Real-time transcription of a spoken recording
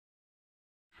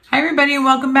Hi everybody and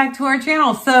welcome back to our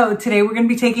channel. So today we're going to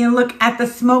be taking a look at the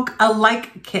SMOK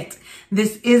Alike Kit.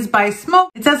 This is by SMOK.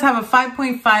 It does have a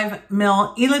 5.5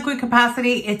 ml e-liquid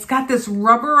capacity. It's got this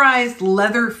rubberized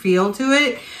leather feel to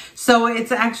it. So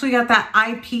it's actually got that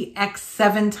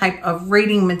IPX7 type of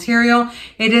rating material.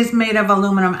 It is made of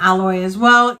aluminum alloy as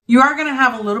well. You are going to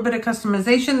have a little bit of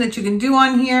customization that you can do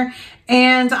on here.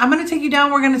 And I'm going to take you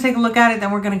down. We're going to take a look at it.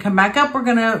 Then we're going to come back up. We're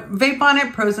going to vape on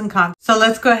it, pros and cons. So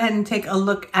let's go ahead and take a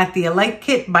look at the Alike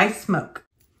Kit by SMOK.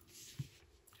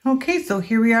 Okay, so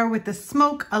here we are with the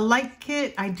SMOK Alike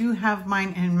Kit. I do have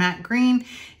mine in matte green.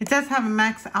 It does have a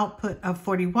max output of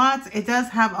 40 watts. It does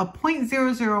have a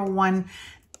 0.001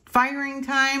 firing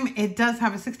time. It does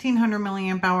have a 1600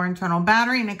 milliamp hour internal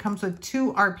battery, and it comes with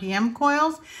 2 RPM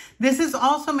coils. This is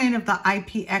also made of the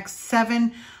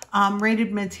IPX7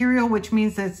 rated material, which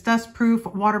means that it's dust proof,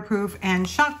 waterproof, and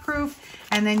shock proof.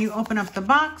 And then you open up the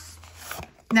box.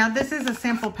 Now this is a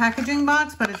sample packaging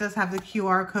box, but it does have the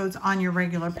QR codes on your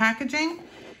regular packaging.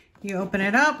 You open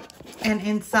it up, and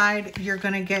inside you're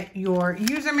going to get your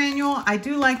user manual. I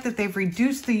do like that they've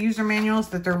reduced the user manuals,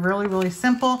 that they're really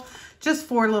simple. Just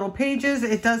 4 little pages.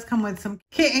 It does come with some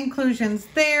kit inclusions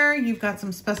there. You've got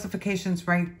some specifications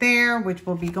right there, which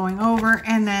we'll be going over,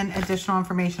 and then additional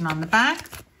information on the back.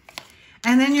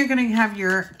 And then you're going to have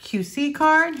your QC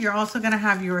card. You're also going to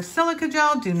have your silica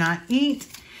gel, do not eat.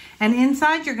 And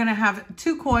inside you're going to have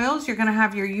 2 coils. You're going to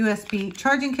have your USB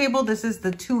charging cable. This is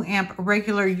the 2 amp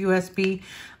regular USB,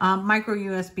 micro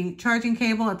USB charging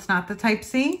cable. It's not the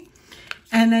Type-C.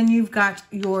 And then you've got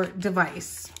your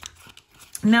device.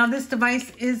 Now this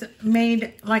device is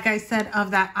made, like I said, of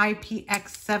that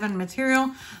IPX7 material.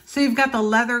 So you've got the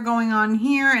leather going on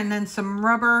here and then some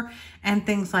rubber and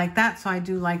things like that. So I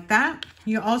do like that.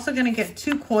 You're also going to get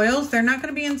 2 coils. They're not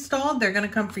going to be installed. They're going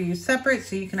to come for you separate,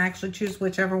 so you can actually choose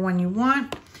whichever one you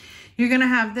want. You're going to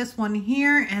have this one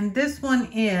here, and this one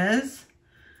is,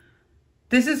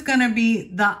 this is going to be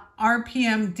the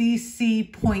RPM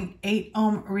DC 0.8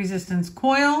 ohm resistance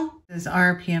coil. There's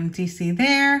RPM DC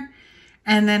there.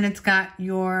 And then it's got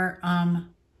your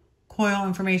coil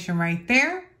information right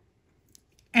there.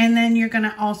 And then you're going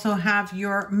to also have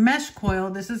your mesh coil.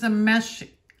 This is a mesh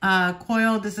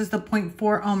coil. This is the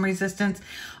 0.4 ohm resistance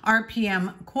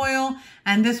RPM coil.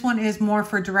 And this one is more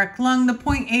for direct lung. The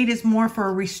 0.8 is more for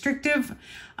a restrictive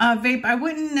vape. I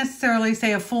wouldn't necessarily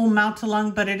say a full mouth to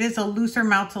lung, but it is a looser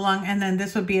mouth to lung. And then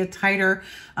this would be a tighter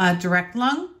direct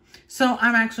lung. So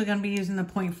I'm actually going to be using the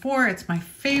 0.4. It's my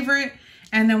favorite.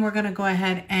 And then we're going to go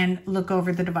ahead and look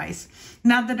over the device.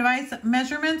 Now the device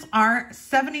measurements are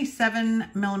 77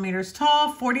 millimeters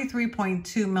tall,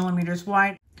 43.2 millimeters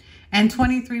wide, and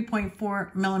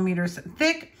 23.4 millimeters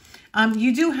thick.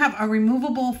 You do have a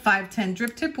removable 510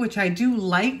 drip tip, which I do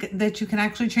like, that you can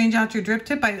actually change out your drip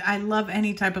tip. I love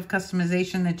any type of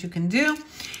customization that you can do.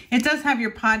 It does have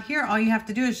your pod here. All you have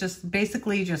to do is just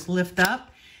basically just lift up,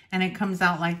 and it comes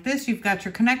out like this. You've got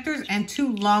your connectors and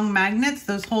 2 long magnets.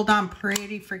 Those hold on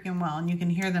pretty freaking well, and you can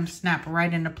hear them snap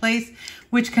right into place,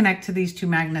 which connect to these 2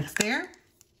 magnets there.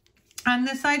 On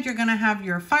this side, you're gonna have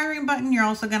your firing button. You're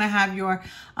also gonna have your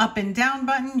up and down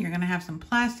button. You're gonna have some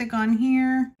plastic on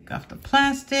here. Take off the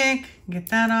plastic, get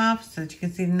that off so that you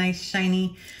can see the nice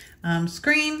shiny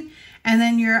screen. And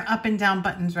then your up and down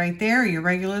buttons right there, your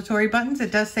regulatory buttons.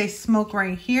 It does say SMOK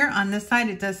right here. On this side,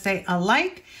 it does say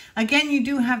Alike. Again, you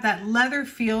do have that leather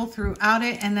feel throughout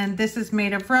it. And then this is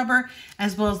made of rubber,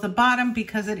 as well as the bottom,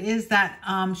 because it is that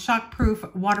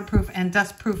shock-proof, waterproof, and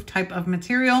dust-proof type of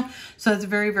material. So it's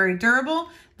very durable.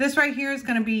 This right here is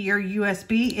going to be your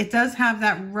USB. It does have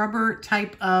that rubber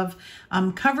type of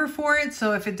cover for it.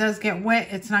 So if it does get wet,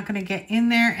 it's not going to get in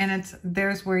there. And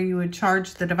there's where you would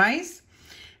charge the device.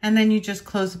 And then you just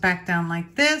close it back down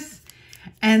like this.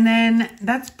 And then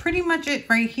that's pretty much it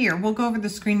right here. We'll go over the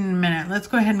screen in a minute. Let's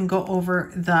go ahead and go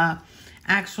over the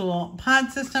actual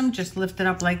pod system. Just lift it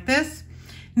up like this.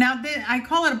 Now, I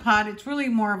call it a pod. It's really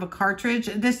more of a cartridge.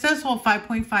 This does hold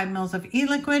 5.5 mils of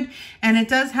e-liquid, and it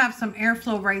does have some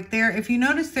airflow right there. If you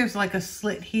notice, there's like a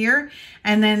slit here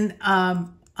and then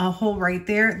a hole right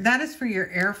there. That is for your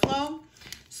airflow.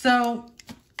 So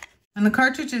when the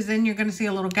cartridge is in, you're going to see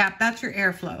a little gap. That's your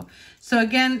airflow. So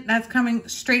again, that's coming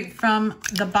straight from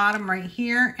the bottom right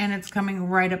here, and it's coming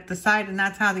right up the side, and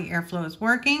that's how the airflow is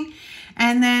working.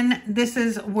 And then this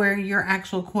is where your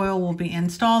actual coil will be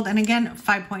installed. And again,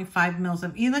 5.5 mils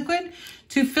of e-liquid.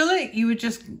 To fill it, you would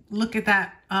just look at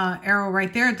that arrow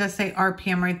right there. It does say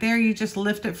RPM right there. You just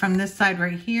lift it from this side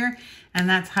right here, and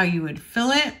that's how you would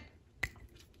fill it.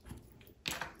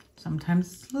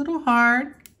 Sometimes it's a little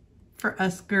hard for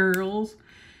us girls.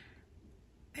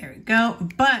 There we go.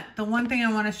 But the one thing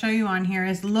I want to show you on here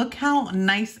is look how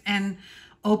nice and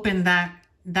open that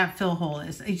fill hole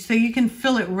is. So you can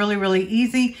fill it really, really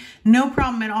easy. No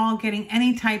problem at all getting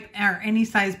any type or any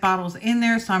size bottles in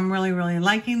there. So I'm really, really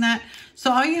liking that.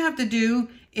 So all you have to do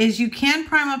is you can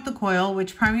prime up the coil,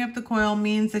 which priming up the coil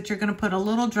means that you're going to put a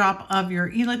little drop of your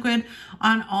e-liquid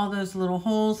on all those little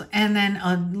holes and then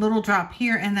a little drop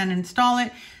here and then install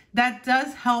it. That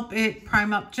does help it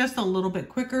prime up just a little bit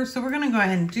quicker. So we're going to go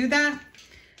ahead and do that.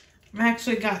 I've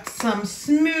actually got some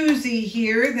smoothie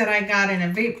here that I got in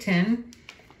a vape tin.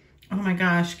 Oh my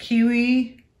gosh,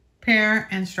 kiwi, pear,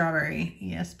 and strawberry.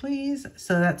 Yes, please.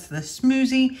 So that's the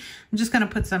smoothie. I'm just going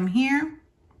to put some here.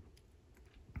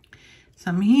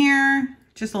 Some here.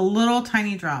 Just a little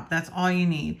tiny drop. That's all you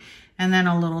need. And then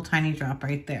a little tiny drop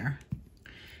right there.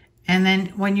 And then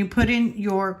when you put in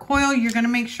your coil, you're going to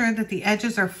make sure that the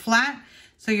edges are flat.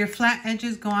 So your flat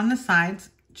edges go on the sides,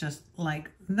 just like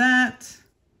that.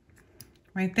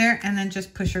 Right there. And then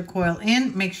just push your coil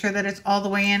in. Make sure that it's all the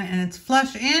way in and it's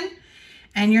flush in.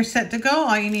 And you're set to go.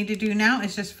 All you need to do now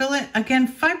is just fill it. Again,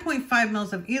 5.5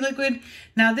 mils of e-liquid.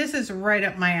 Now this is right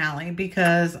up my alley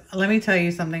because let me tell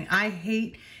you something. I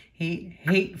hate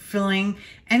filling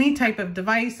any type of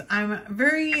device. I'm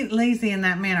very lazy in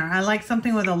that manner. I like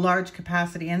something with a large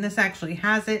capacity, and this actually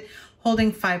has it,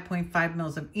 holding 5.5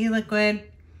 mils of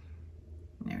e-liquid.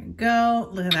 There we go.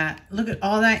 Look at that. Look at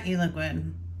all that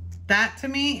e-liquid. That to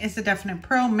me is a definite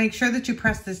pro. Make sure that you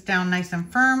press this down nice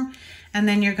and firm, and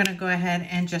then you're going to go ahead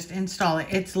and just install it.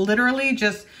 It's literally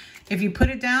just, if you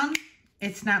put it down,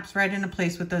 it snaps right into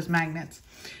place with those magnets.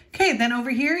 Okay, then over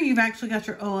here, you've actually got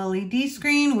your OLED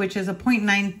screen, which is a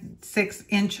 0.96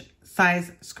 inch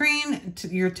size screen, to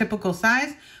your typical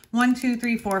size. 1, 2,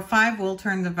 3, 4, 5 will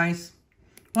turn the device.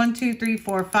 1, 2, 3,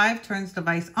 4, 5 turns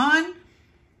device on.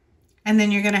 And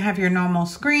then you're going to have your normal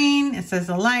screen. It says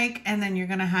alike, and then you're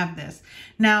going to have this.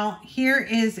 Now, here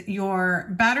is your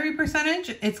battery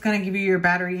percentage. It's going to give you your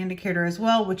battery indicator as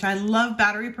well, which I love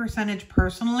battery percentage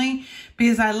personally,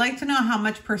 because I like to know how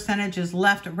much percentage is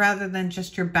left rather than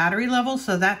just your battery level.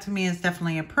 So that to me is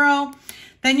definitely a pro.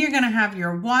 Then you're going to have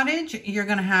your wattage. You're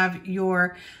going to have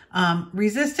your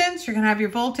resistance. You're going to have your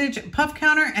voltage, puff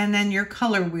counter, and then your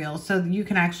color wheel. So you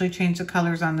can actually change the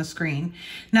colors on the screen.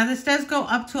 Now this does go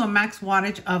up to a max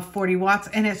wattage of 40 watts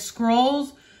and it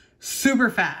scrolls super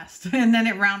fast and then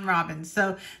it round robins.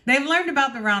 So they've learned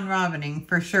about the round robining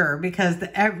for sure, because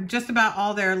just about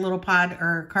all their little pod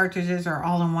or cartridges or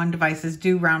all-in-one devices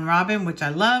do round robin, which I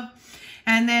love.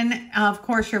 And then of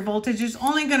course your voltage is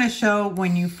only going to show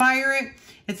when you fire it.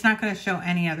 It's not going to show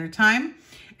any other time.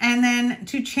 And then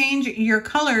to change your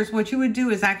colors, what you would do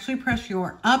is actually press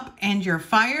your up and your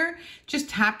fire. Just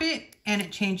tap it and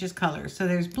it changes colors. So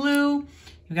there's blue,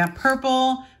 you've got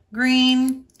purple,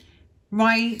 green,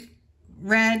 white,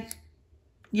 red,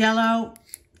 yellow,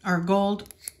 or gold,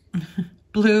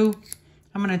 blue.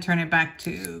 I'm going to turn it back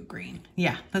to green.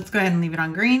 Yeah, let's go ahead and leave it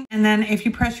on green. And then if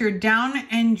you press your down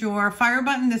and your fire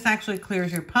button, this actually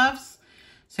clears your puffs.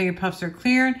 So your puffs are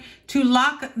cleared. To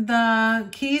lock the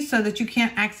keys so that you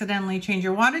can't accidentally change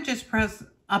your wattage, just press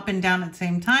up and down at the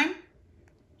same time.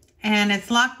 And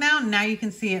it's locked now. Now you can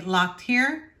see it locked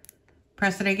here.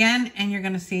 Press it again and you're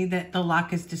going to see that the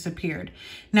lock has disappeared.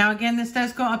 Now again, this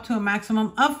does go up to a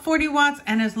maximum of 40 watts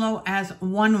and as low as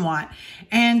 1 watt.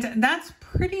 And that's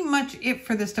pretty much it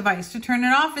for this device. To turn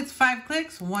it off, it's 5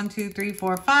 clicks. 1, 2, 3,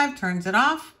 4, 5 turns it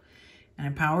off and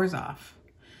it powers off.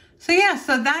 So yeah,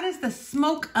 so that is the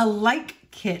SMOK Alike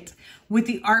kit with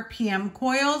the RPM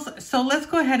coils. So let's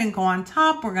go ahead and go on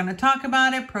top. We're going to talk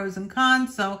about it, pros and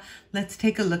cons. So let's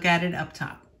take a look at it up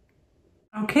top.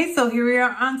 Okay, so here we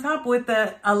are on top with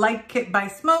the Alike kit by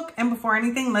SMOK. And before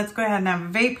anything, let's go ahead and have a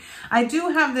vape. I do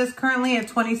have this currently at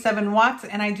 27 watts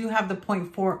and I do have the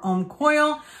 0.4 ohm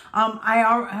coil. I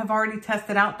have already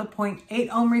tested out the 0.8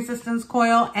 ohm resistance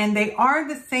coil, and they are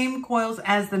the same coils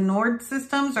as the Nord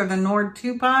systems or the Nord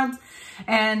 2 pods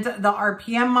and the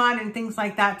RPM mod and things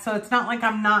like that. So it's not like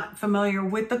I'm not familiar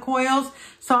with the coils.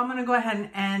 So I'm going to go ahead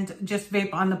and just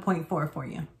vape on the 0.4 for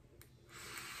you.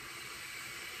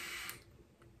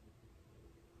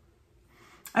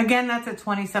 Again, that's at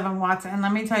 27 watts. And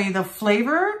let me tell you, the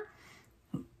flavor,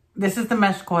 this is the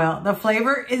mesh coil. The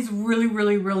flavor is really,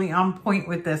 really, really on point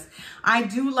with this. I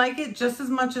do like it just as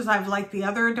much as I've liked the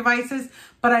other devices,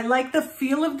 but I like the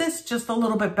feel of this just a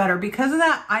little bit better because of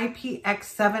that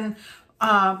IPX7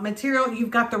 material.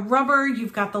 You've got the rubber,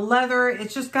 you've got the leather.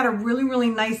 It's just got a really, really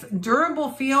nice durable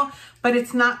feel, but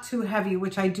it's not too heavy,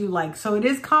 which I do like. So it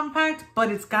is compact, but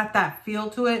it's got that feel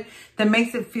to it that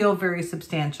makes it feel very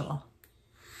substantial.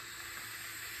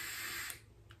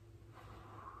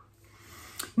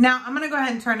 Now I'm going to go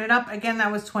ahead and turn it up. Again,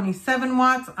 that was 27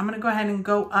 watts. I'm going to go ahead and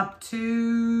go up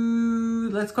to,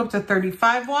 let's go up to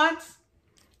 35 watts.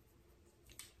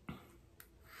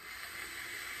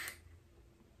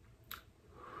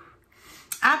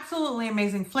 Absolutely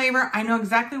amazing flavor. I know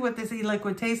exactly what this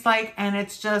e-liquid tastes like, and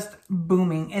it's just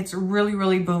booming. It's really,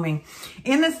 really booming.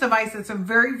 In this device, it's a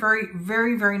very, very,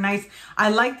 very, very nice. I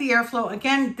like the airflow.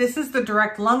 Again, this is the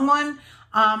direct lung one,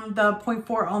 the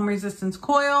 0.4 ohm resistance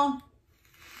coil.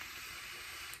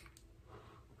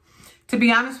 To be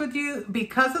honest with you,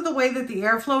 because of the way that the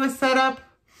airflow is set up,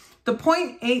 the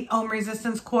 0.8 ohm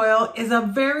resistance coil is a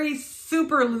very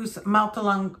super loose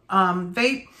mouth-to-lung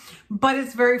vape, but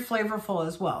it's very flavorful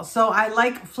as well. So I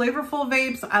like flavorful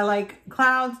vapes. I like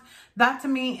clouds. That to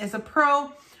me is a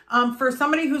pro. For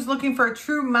somebody who's looking for a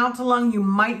true mouth-to-lung, you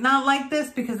might not like this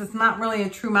because it's not really a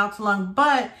true mouth-to-lung,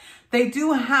 but they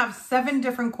do have 7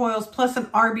 different coils plus an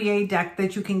RBA deck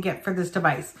that you can get for this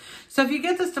device. So if you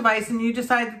get this device and you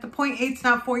decide that the 0.8 is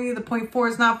not for you, the 0.4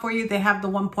 is not for you, they have the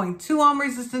 1.2 ohm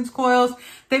resistance coils.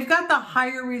 They've got the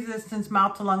higher resistance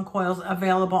mouth-to-lung coils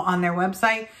available on their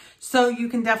website. So you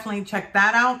can definitely check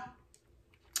that out.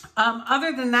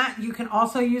 Other than that, you can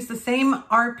also use the same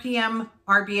RPM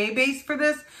RBA base for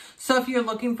this. So if you're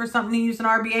looking for something to use an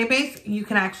RBA base, you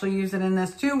can actually use it in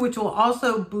this too, which will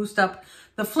also boost up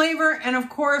the flavor. And of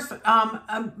course,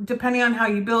 depending on how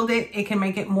you build it, it can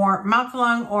make it more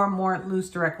mouth-to-lung or more loose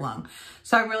direct lung.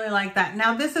 So I really like that.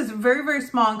 Now this is very, very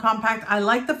small and compact. I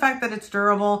like the fact that it's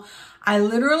durable. I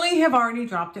literally have already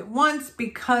dropped it once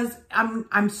because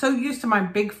I'm so used to my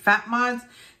big fat mods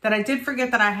that I did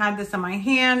forget that I had this in my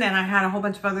hand, and I had a whole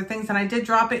bunch of other things, and I did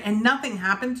drop it and nothing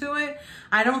happened to it.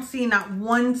 I don't see not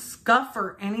one scuff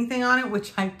or anything on it,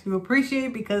 which I do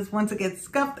appreciate because once it gets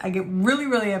scuffed, I get really,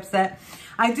 really upset.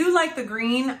 I do like the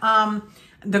green.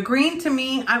 The green to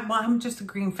me, I'm just a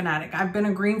green fanatic. I've been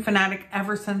a green fanatic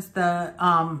ever since the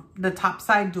top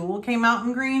side dual came out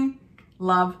in green.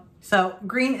 Love. So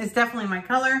green is definitely my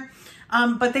color.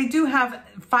 But they do have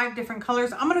 5 different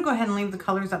colors. I'm going to go ahead and leave the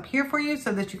colors up here for you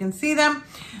so that you can see them.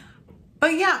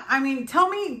 But yeah, I mean, tell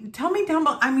me down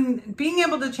below. I mean, being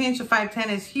able to change to 510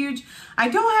 is huge. I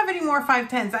don't have any more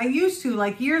 510s. I used to,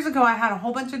 like years ago, I had a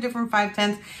whole bunch of different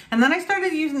 510s. And then I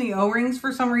started using the O-rings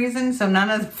for some reason. So none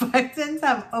of the 510s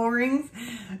have O-rings.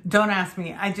 Don't ask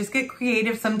me. I just get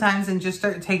creative sometimes and just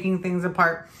start taking things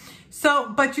apart. So,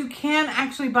 but you can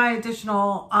actually buy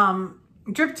additional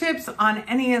drip tips on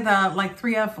any of the like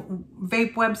 3F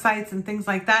vape websites and things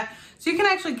like that. So you can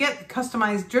actually get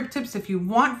customized drip tips if you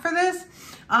want for this,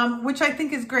 which I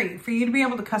think is great. For you to be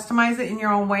able to customize it in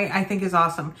your own way, I think is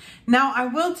awesome. Now, I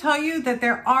will tell you that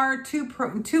there are two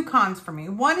cons for me.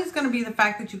 One is going to be the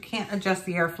fact that you can't adjust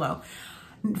the airflow.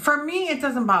 For me, it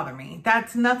doesn't bother me.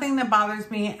 That's nothing that bothers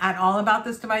me at all about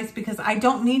this device because I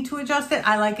don't need to adjust it.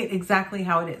 I like it exactly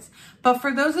how it is. But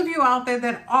for those of you out there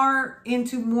that are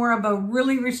into more of a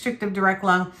really restrictive direct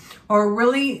lung or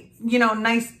really, you know,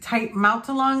 nice tight mouth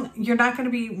to lung, you're not going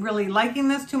to be really liking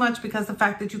this too much because of the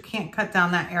fact that you can't cut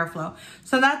down that airflow.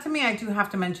 So that to me, I do have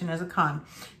to mention as a con.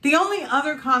 The only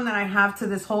other con that I have to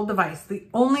this whole device, the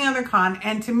only other con,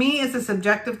 and to me it's a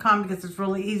subjective con because it's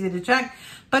really easy to check,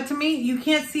 but to me, you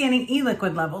can't see any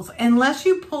e-liquid levels. Unless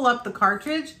you pull up the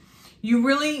cartridge, you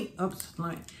really,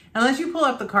 unless you pull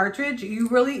up the cartridge, you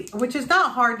really, which is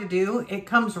not hard to do. It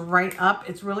comes right up.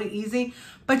 It's really easy,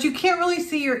 but you can't really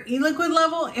see your e-liquid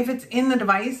level if it's in the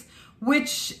device,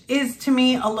 which is to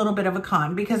me a little bit of a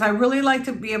con because I really like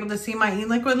to be able to see my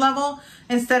e-liquid level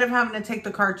instead of having to take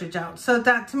the cartridge out. So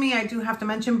that to me, I do have to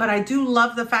mention, but I do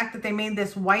love the fact that they made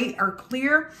this white or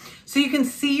clear so you can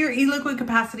see your e-liquid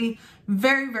capacity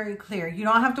very, very clear. You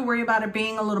don't have to worry about it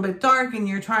being a little bit dark and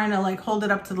you're trying to like hold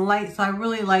it up to the light. So I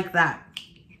really like that.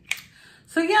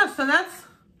 So yeah, so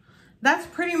that's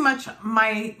pretty much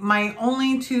my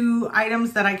only 2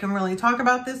 items that I can really talk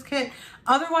about this kit.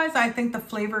 Otherwise, I think the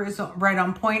flavor is right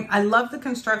on point. I love the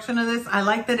construction of this. I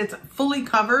like that it's fully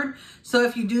covered. So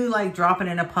if you do like drop it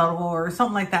in a puddle or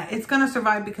something like that, it's going to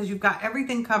survive because you've got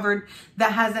everything covered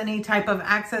that has any type of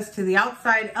access to the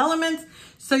outside elements.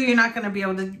 So you're not going to be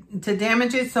able to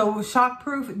damage it. So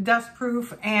shockproof,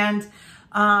 dustproof, and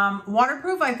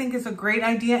waterproof, I think is a great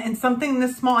idea, and something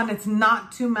this small and it's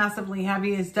not too massively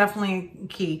heavy is definitely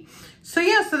key. So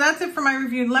yeah, so that's it for my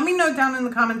review. Let me know down in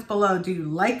the comments below, do you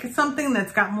like something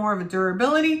that's got more of a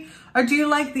durability, or do you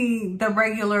like the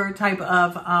regular type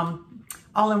of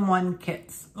all-in-one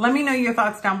kits? Let me know your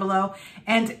thoughts down below.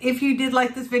 And if you did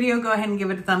like this video, go ahead and give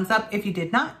it a thumbs up. If you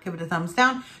did not, give it a thumbs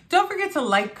down. Don't forget to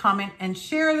like, comment, and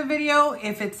share the video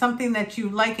if it's something that you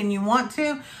like and you want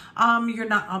to. You're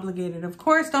not obligated, of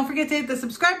course. Don't forget to hit the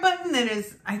subscribe button that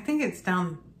is, I think it's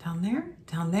down down there,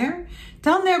 down there,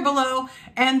 down there below,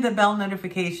 and the bell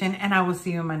notification. And I will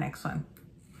see you in my next one.